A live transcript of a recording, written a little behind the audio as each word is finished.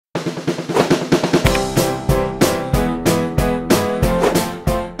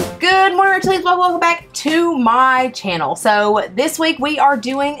Good morning, Reptilians. Welcome back to my channel. So this week we are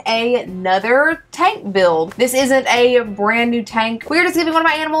doing another tank build. This isn't a brand new tank. We're just giving one of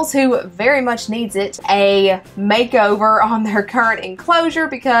my animals who very much needs it a makeover on their current enclosure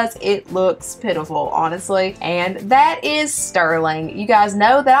because it looks pitiful, honestly. And that is Sterling. You guys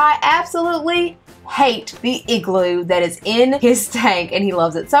know that I absolutely hate the igloo that is in his tank, and he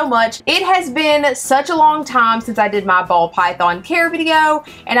loves it so much. It has been such a long time since I did my ball python care video,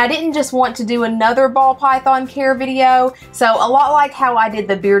 and I didn't just want to do another ball python care video. So a lot like how I did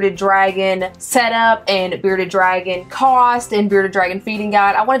the bearded dragon setup and bearded dragon cost and bearded dragon feeding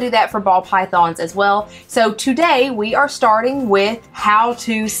guide, I want to do that for ball pythons as well. So today we are starting with how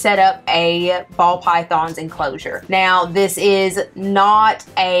to set up a ball python's enclosure. Now this is not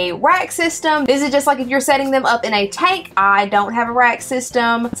a rack system. This is just like if you're setting them up in a tank. I don't have a rack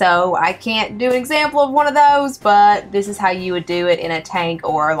system, so I can't do an example of one of those, but this is how you would do it in a tank,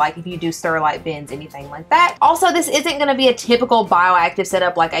 or like if you do Sterlite bins, anything like that. Also, this isn't going to be a typical bioactive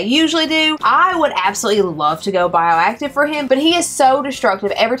setup like I usually do. I would absolutely love to go bioactive for him, but he is so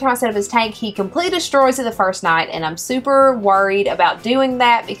destructive. Every time I set up his tank, he completely destroys it the first night, and I'm super worried about doing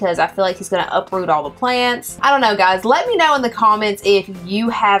that because I feel like he's going to uproot all the plants. I don't know, guys. Let me know in the comments if you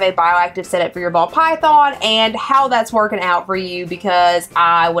have a bioactive setup for your ball python and how that's working out for you, because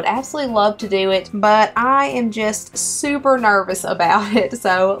I would absolutely love to do it, but I am just super nervous about it,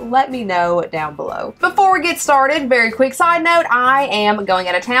 so let me know down below. Before we get started, very quick side note, I am going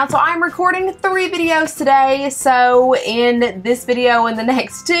out of town, so I'm recording 3 videos today. So in this video and the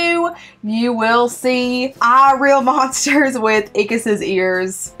next 2, you will see real monsters with Ichthys's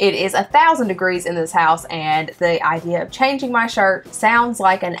ears. It is 1,000 degrees in this house, and the idea of changing my shirt sounds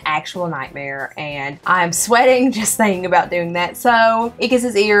like an actual nightmare, and I'm sweating just thinking about doing that. So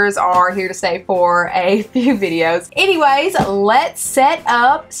Ichthys's ears are here to stay for a few videos. Anyways, let's set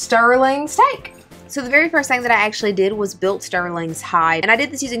up Sterling's tank. So the very first thing that I actually did was built Sterling's hide, and I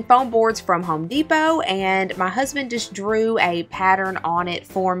did this using foam boards from Home Depot, and my husband just drew a pattern on it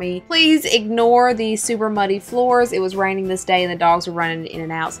for me. Please ignore the super muddy floors. It was raining this day and the dogs were running in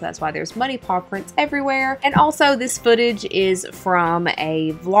and out, so that's why there's muddy paw prints everywhere. And also this footage is from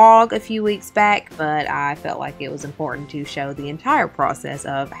a vlog a few weeks back, but I felt like it was important to show the entire process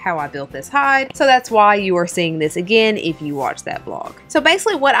of how I built this hide. So that's why you are seeing this again if you watch that vlog. So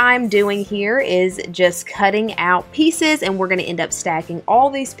basically what I'm doing here is just cutting out pieces, and we're going to end up stacking all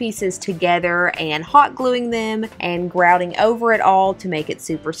these pieces together and hot gluing them and grouting over it all to make it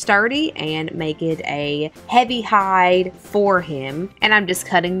super sturdy and make it a heavy hide for him. And I'm just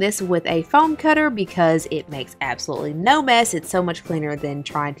cutting this with a foam cutter because it makes absolutely no mess. It's so much cleaner than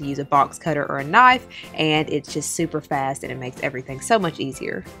trying to use a box cutter or a knife, and it's just super fast and it makes everything so much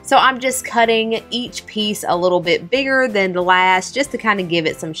easier. So I'm just cutting each piece a little bit bigger than the last just to kind of give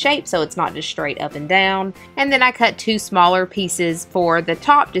it some shape so it's not just straight up and down. And then I cut 2 smaller pieces for the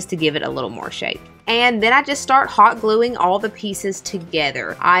top just to give it a little more shape. And then I just start hot gluing all the pieces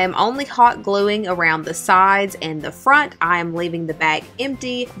together. I am only hot gluing around the sides and the front. I am leaving the back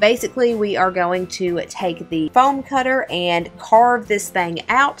empty. Basically, we are going to take the foam cutter and carve this thing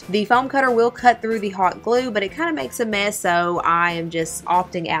out. The foam cutter will cut through the hot glue, but it kind of makes a mess, so I am just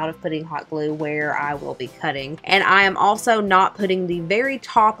opting out of putting hot glue where I will be cutting. And I am also not putting the very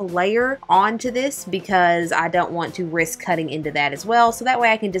top layer onto this because I don't want to risk cutting into that as well. So that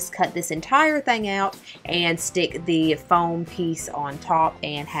way I can just cut this entire thing out and stick the foam piece on top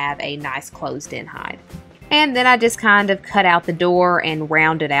and have a nice closed-in hide. And then I just kind of cut out the door and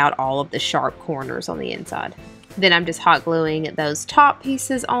rounded out all of the sharp corners on the inside. Then I'm just hot gluing those top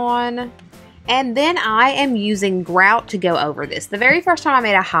pieces on. And then I am using grout to go over this. The very first time I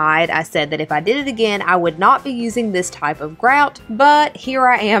made a hide, I said that if I did it again, I would not be using this type of grout, but here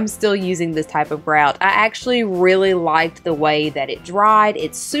I am still using this type of grout. I actually really liked the way that it dried.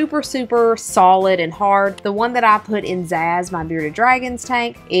 It's super, super solid and hard. The one that I put in Zaz, my bearded dragon's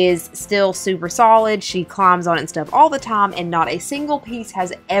tank, is still super solid. She climbs on it and stuff all the time, and not a single piece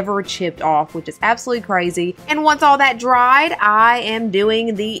has ever chipped off, which is absolutely crazy. And once all that dried, I am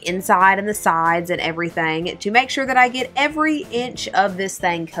doing the inside and the sides and everything to make sure that I get every inch of this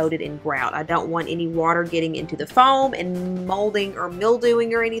thing coated in grout. I don't want any water getting into the foam and molding or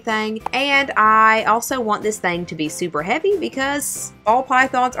mildewing or anything. And I also want this thing to be super heavy because ball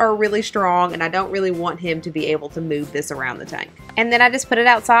pythons are really strong and I don't really want him to be able to move this around the tank. And then I just put it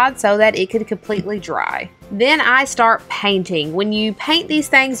outside so that it could completely dry. Then I start painting. When you paint these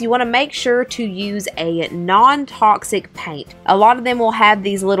things, you want to make sure to use a non-toxic paint. A lot of them will have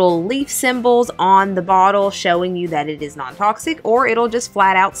these little leaf symbols on the bottle showing you that it is non-toxic, or it'll just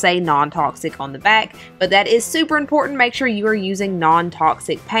flat out say non-toxic on the back. But that is super important. Make sure you are using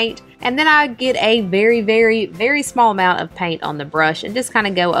non-toxic paint. And then I get a very small amount of paint on the brush and just kind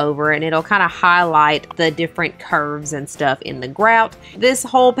of go over it, and it'll kind of highlight the different curves and stuff in the grout. This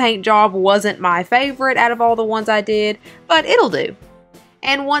whole paint job wasn't my favorite out of all the ones I did, but it'll do.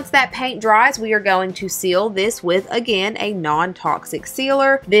 And once that paint dries, we are going to seal this with, again, a non-toxic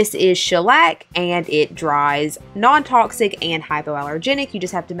sealer. This is shellac, and it dries non-toxic and hypoallergenic. You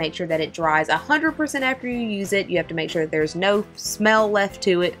just have to make sure that it dries 100% after you use it. You have to make sure that there's no smell left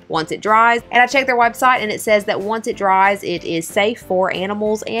to it once it dries. And I checked their website, and it says that once it dries, it is safe for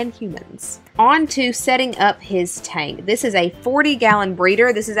animals and humans. On to setting up his tank. This is a 40-gallon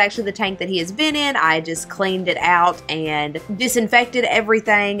breeder. This is actually the tank that he has been in. I just cleaned it out and disinfected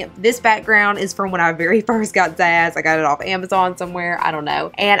everything. This background is from when I very first got Zaz. I got it off Amazon somewhere, I don't know.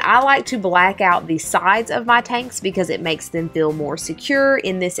 And I like to black out the sides of my tanks because it makes them feel more secure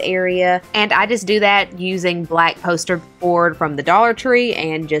in this area. And I just do that using black poster board from the Dollar Tree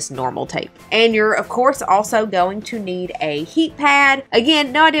and just normal tape. And you're, of course, also going to need a heat pad.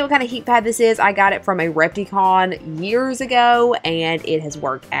 Again, no idea what kind of heat pad this is. I got it from a Repticon years ago, and it has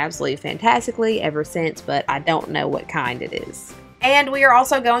worked absolutely fantastically ever since, but I don't know what kind it is. And we are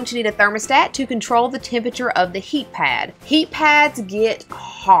also going to need a thermostat to control the temperature of the heat pad. Heat pads get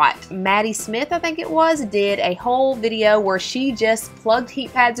hot. Maddie Smith, I think it was, did a whole video where she just plugged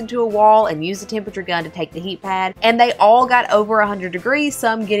heat pads into a wall and used a temperature gun to take the heat pad, and they all got over 100 degrees,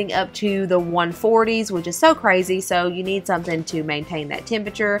 some getting up to the 140s, which is so crazy. So you need something to maintain that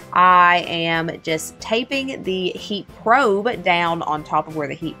temperature. I am just taping the heat probe down on top of where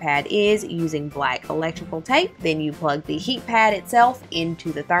the heat pad is using black electrical tape. Then you plug the heat pad itself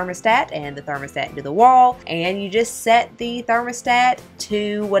into the thermostat and the thermostat into the wall, and you just set the thermostat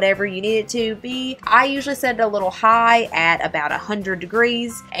to whatever you need it to be. I usually set it a little high at about 100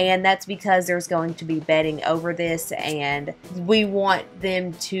 degrees, and that's because there's going to be bedding over this, and we want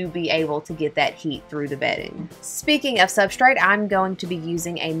them to be able to get that heat through the bedding. Speaking of substrate, I'm going to be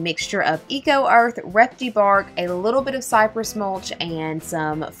using a mixture of Eco Earth, Repti bark, a little bit of cypress mulch, and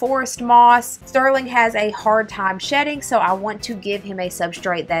some forest moss. Sterling has a hard time shedding, so I want to give him a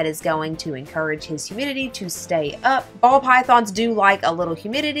substrate that is going to encourage his humidity to stay up. Ball pythons do like a little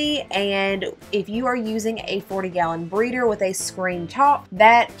humidity, and if you are using a 40-gallon breeder with a screen top,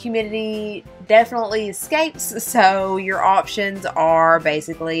 that humidity definitely escapes. So your options are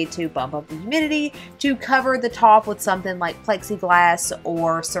basically to bump up the humidity, to cover the top with something like plexiglass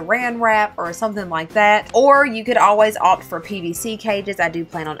or saran wrap or something like that, or you could always opt for PVC cages. I do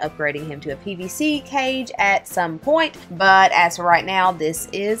plan on upgrading him to a PVC cage at some point, but as for right now, this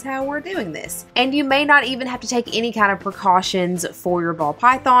is how we're doing this. And you may not even have to take any kind of precautions for your ball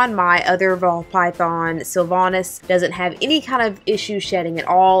python. My other ball python, Sylvanus, doesn't have any kind of issue shedding at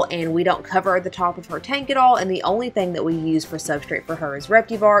all, and we don't cover the top of her tank at all, and the only thing that we use for substrate for her is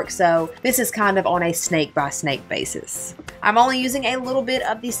Repti bark, so this is kind of on a snake by snake basis. I'm only using a little bit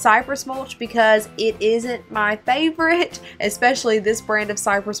of the cypress mulch because it isn't my favorite, especially this brand of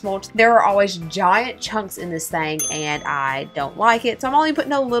cypress mulch. There are always giant chunks in this thing, and I don't like it, so I'm only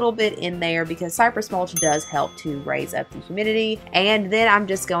putting a little bit in there because cypress mulch does help to raise up the humidity, and then I'm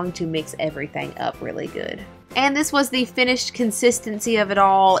just going to mix everything up really good. And this was the finished consistency of it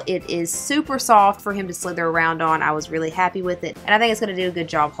all. It is super soft for him to slither around on. I was really happy with it, and I think it's going to do a good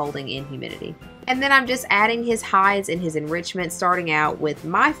job holding in humidity. And then I'm just adding his hides and his enrichment, starting out with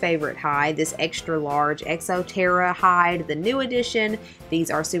my favorite hide, this extra large Exoterra hide, the new edition. These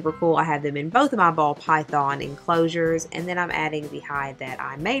are super cool. I have them in both of my ball python enclosures, and then I'm adding the hide that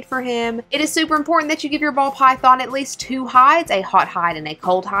I made for him. It is super important that you give your ball python at least 2 hides, a hot hide and a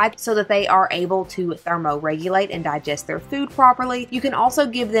cold hide, so that they are able to thermoregulate and digest their food properly. You can also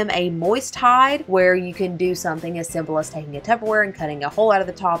give them a moist hide, where you can do something as simple as taking a Tupperware and cutting a hole out of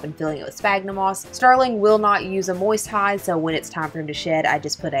the top and filling it with sphagnum moss. Sterling will not use a moist hide, so when it's time for him to shed, I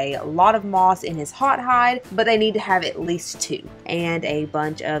just put a lot of moss in his hot hide, but they need to have at least 2. And a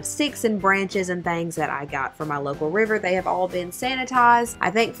bunch of sticks and branches and things that I got from my local river. They have all been sanitized.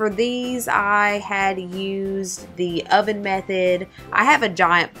 I think for these I had used the oven method. I have a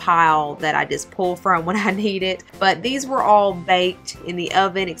giant pile that I just pull from when I need it, but these were all baked in the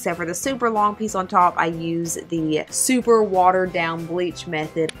oven except for the super long piece on top. I use the super watered down bleach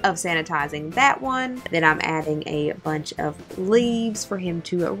method of sanitizing that. that one. Then I'm adding a bunch of leaves for him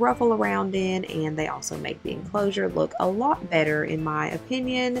to ruffle around in, and they also make the enclosure look a lot better in my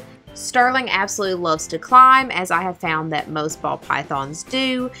opinion. Sterling absolutely loves to climb, as I have found that most ball pythons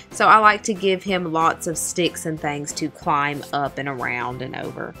do, so I like to give him lots of sticks and things to climb up and around and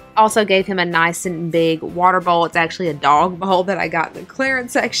over. Also gave him a nice and big water bowl. It's actually a dog bowl that I got in the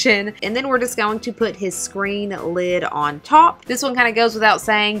clearance section. And then we're just going to put his screen lid on top. This one kind of goes without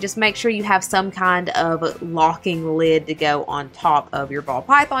saying, just make sure you have some kind of locking lid to go on top of your ball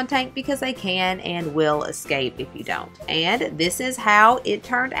python tank, because they can and will escape if you don't. And this is how it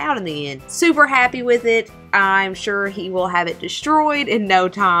turned out in the end. Super happy with it. I'm sure he will have it destroyed in no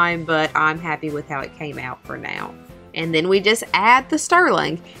time, but I'm happy with how it came out for now. And then we just add the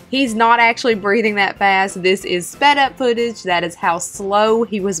Sterling. He's not actually breathing that fast. This is sped up footage. That is how slow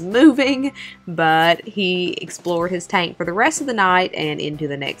he was moving, but he explored his tank for the rest of the night and into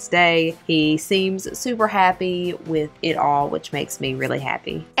the next day. He seems super happy with it all, which makes me really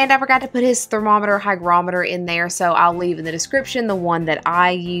happy. And I forgot to put his thermometer, hygrometer in there, so I'll leave in the description the one that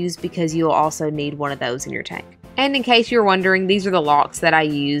I use, because you'll also need one of those in your tank. And in case you're wondering, these are the locks that I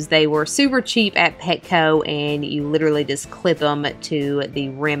use. They were super cheap at Petco, and you literally just clip them to the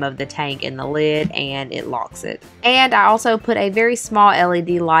rim of the tank in the lid and it locks it. And I also put a very small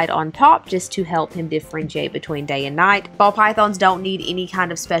LED light on top just to help him differentiate between day and night. Ball pythons don't need any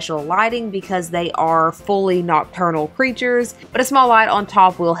kind of special lighting because they are fully nocturnal creatures, but a small light on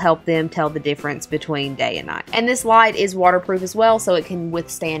top will help them tell the difference between day and night. And this light is waterproof as well, so it can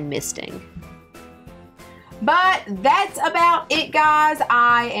withstand misting. But that's about it, guys.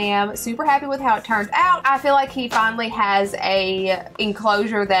 I am super happy with how it turned out. I feel like he finally has a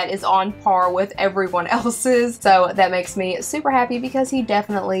enclosure that is on par with everyone else's. So that makes me super happy, because he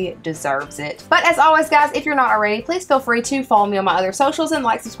definitely deserves it. But as always, guys, if you're not already, please feel free to follow me on my other socials and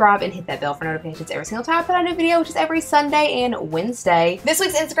like, subscribe, and hit that bell for notifications every single time I put out a new video, which is every Sunday and Wednesday. This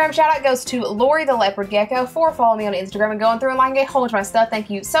week's Instagram shout out goes to Lori the Leopard Gecko for following me on Instagram and going through and liking a whole bunch of my stuff.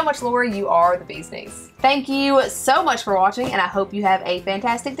 Thank you so much, Lori. You are the bee's knees. Thank you so much for watching, and I hope you have a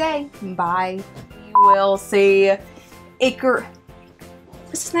fantastic day. Bye. You will see Iker.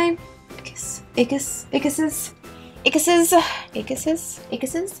 What's his name? Ickuses.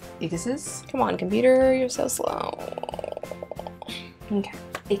 Come on, computer, you're so slow. Okay,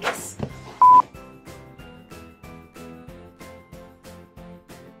 Ickus.